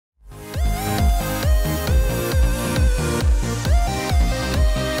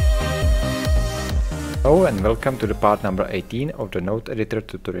Hello and welcome to the part number 18 of the Node Editor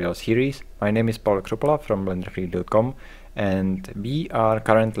tutorial series. My name is Paul Krupola from BlenderFree.com and we are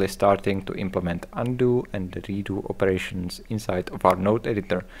currently starting to implement undo and redo operations inside of our Node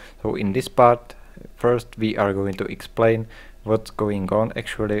Editor. So in this part, first we are going to explain what's going on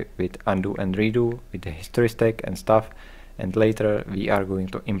actually with undo and redo, with the history stack and stuff, and later we are going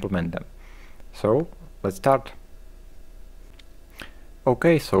to implement them. So let's start.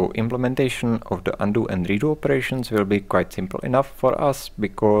 Okay, so implementation of the undo and redo operations will be quite simple enough for us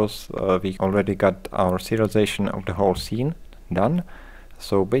because we already got our serialization of the whole scene done.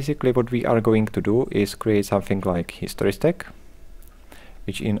 So basically what we are going to do is create something like history stack,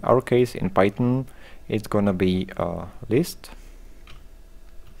 which in our case in Python it's gonna be a list.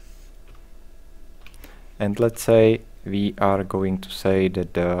 And let's say we are going to say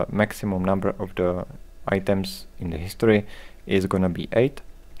that the maximum number of the items in the history is gonna be 8,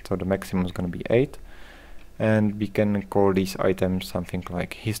 so the maximum is gonna be 8, and we can call these items something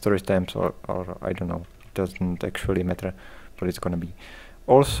like history stamps or I don't know, it doesn't actually matter what it's gonna be.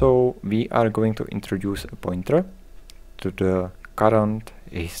 Also we are going to introduce a pointer to the current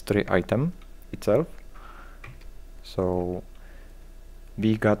history item itself. So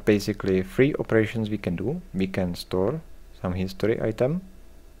we got basically 3 operations we can do. We can store some history item,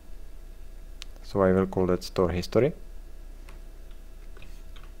 so I will call that store history.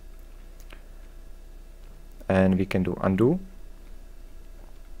 And we can do undo,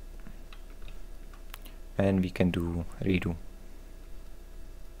 and we can do redo,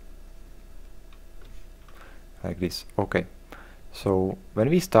 like this. Okay, so when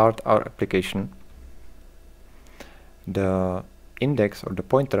we start our application, the index or the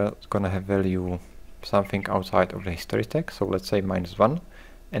pointer is gonna have value something outside of the history stack, so let's say -1,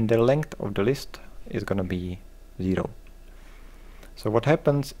 and the length of the list is gonna be 0. So what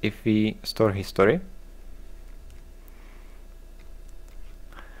happens if we store history?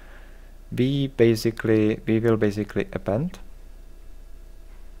 We will basically append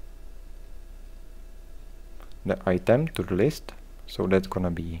the item to the list, so that's gonna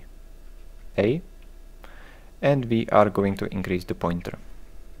be A, and we are going to increase the pointer.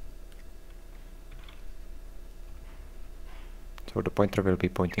 So the pointer will be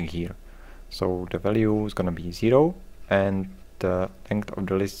pointing here. So the value is gonna be 0 and the length of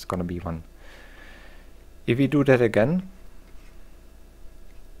the list is gonna be 1. If we do that again,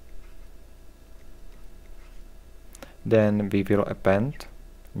 then we will append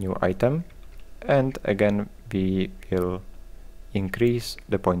new item, and again we will increase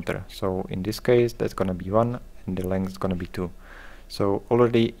the pointer. So in this case that's gonna be 1 and the length is gonna be 2. So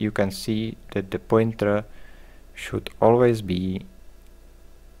already you can see that the pointer should always be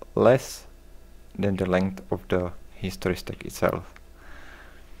less than the length of the history stack itself.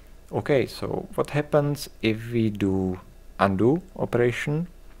 Okay, so what happens if we do undo operation?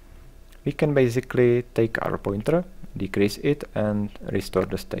 We can basically take our pointer, decrease it, and restore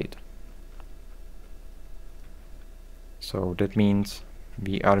the state. So that means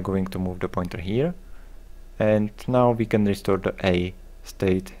we are going to move the pointer here, and now we can restore the A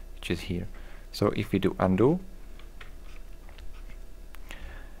state, which is here. So if we do undo,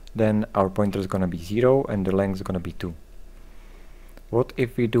 then our pointer is gonna be 0 and the length is gonna be 2. What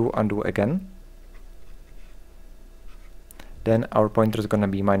if we do undo again? Then our pointer is gonna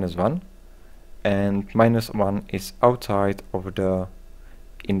be -1, and -1 is outside of the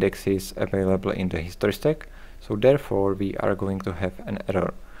indexes available in the history stack, so therefore we are going to have an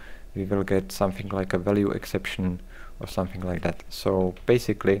error. We will get something like a value exception or something like that. So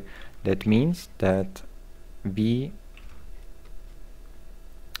basically that means that we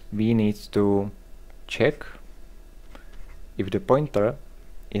need to check if the pointer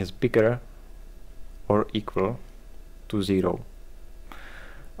is bigger or equal to 0.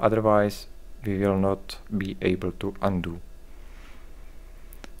 Otherwise we will not be able to undo.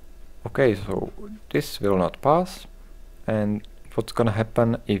 Okay, so this will not pass, and what's gonna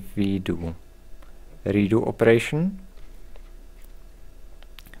happen if we do redo operation?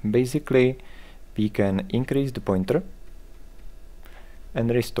 Basically we can increase the pointer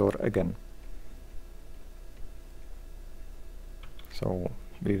and restore again. So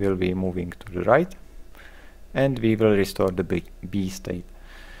we will be moving to the right and we will restore the B state.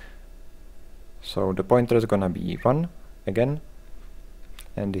 So the pointer is gonna be 1 again,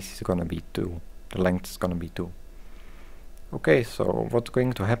 and this is gonna be 2. The length is gonna be 2. Okay, so what's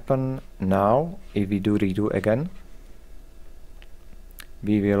going to happen now if we do redo again?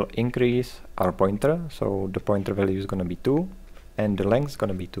 We will increase our pointer, so the pointer value is gonna be 2 and the length is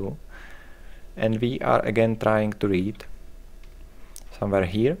gonna be 2, and we are again trying to read somewhere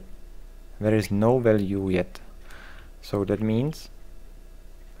here there is no value yet. So that means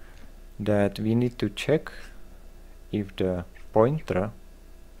that we need to check if the pointer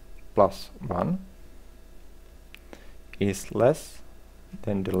 +1 is less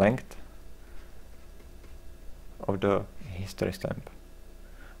than the length of the history stamp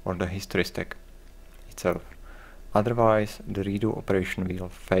or the history stack itself. Otherwise the redo operation will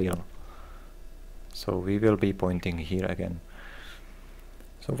fail. So we will be pointing here again.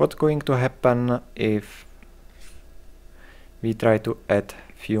 So what's going to happen if we try to add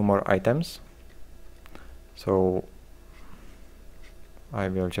few more items? So I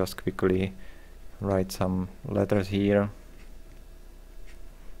will just quickly write some letters here.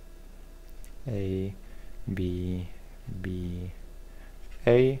 A, B, B,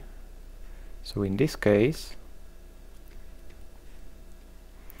 A. So in this case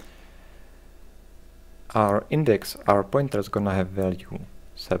our index, our pointer is gonna have value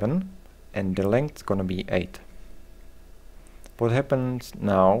 7 and the length is gonna be 8. What happens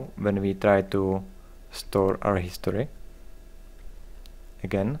now when we try to store our history?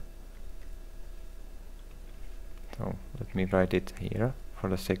 Again, so let me write it here for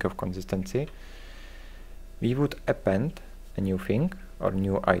the sake of consistency. We would append a new thing or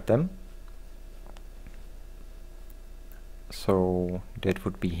new item. So that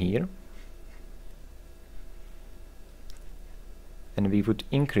would be here. And we would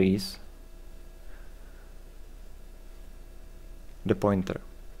increase the pointer.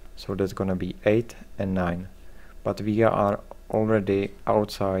 So that's gonna be 8 and 9. But we are already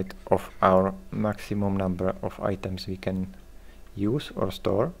outside of our maximum number of items we can use or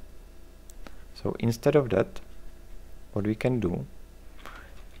store. So instead of that, what we can do,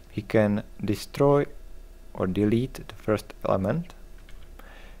 we can destroy or delete the first element,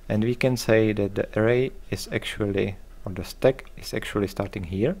 and we can say that the array is actually, or the stack is actually starting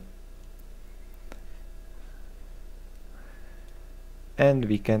here, and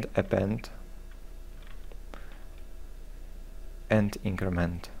we can append and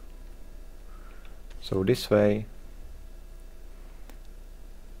increment. So this way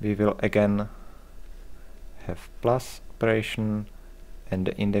we will again have plus operation and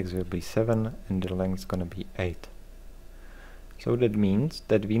the index will be 7 and the length is gonna be 8. So that means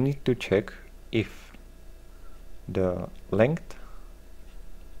that we need to check if the length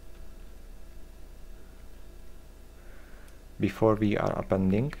before we are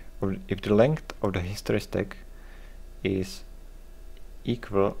appending, or if the length of the history stack is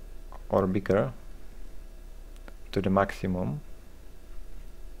equal or bigger to the maximum,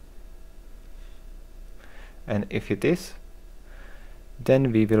 and if it is,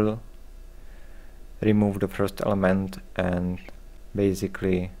 then we will remove the first element and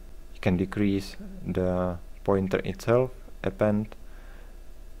basically you can decrease the pointer itself, append,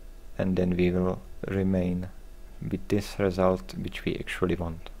 and then we will remain with this result which we actually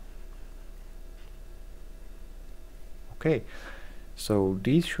want. Okay, so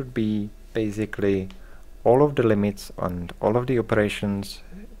these should be basically all of the limits and all of the operations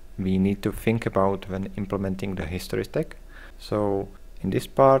we need to think about when implementing the history stack. So in this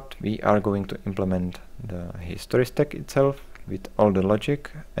part we are going to implement the history stack itself with all the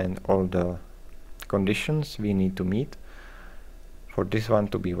logic and all the conditions we need to meet for this one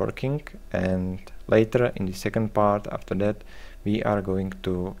to be working, and later in the second part after that we are going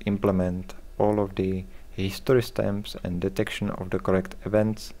to implement all of the history stamps and detection of the correct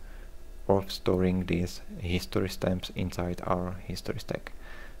events of storing these history stamps inside our history stack.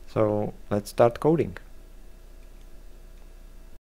 So let's start coding.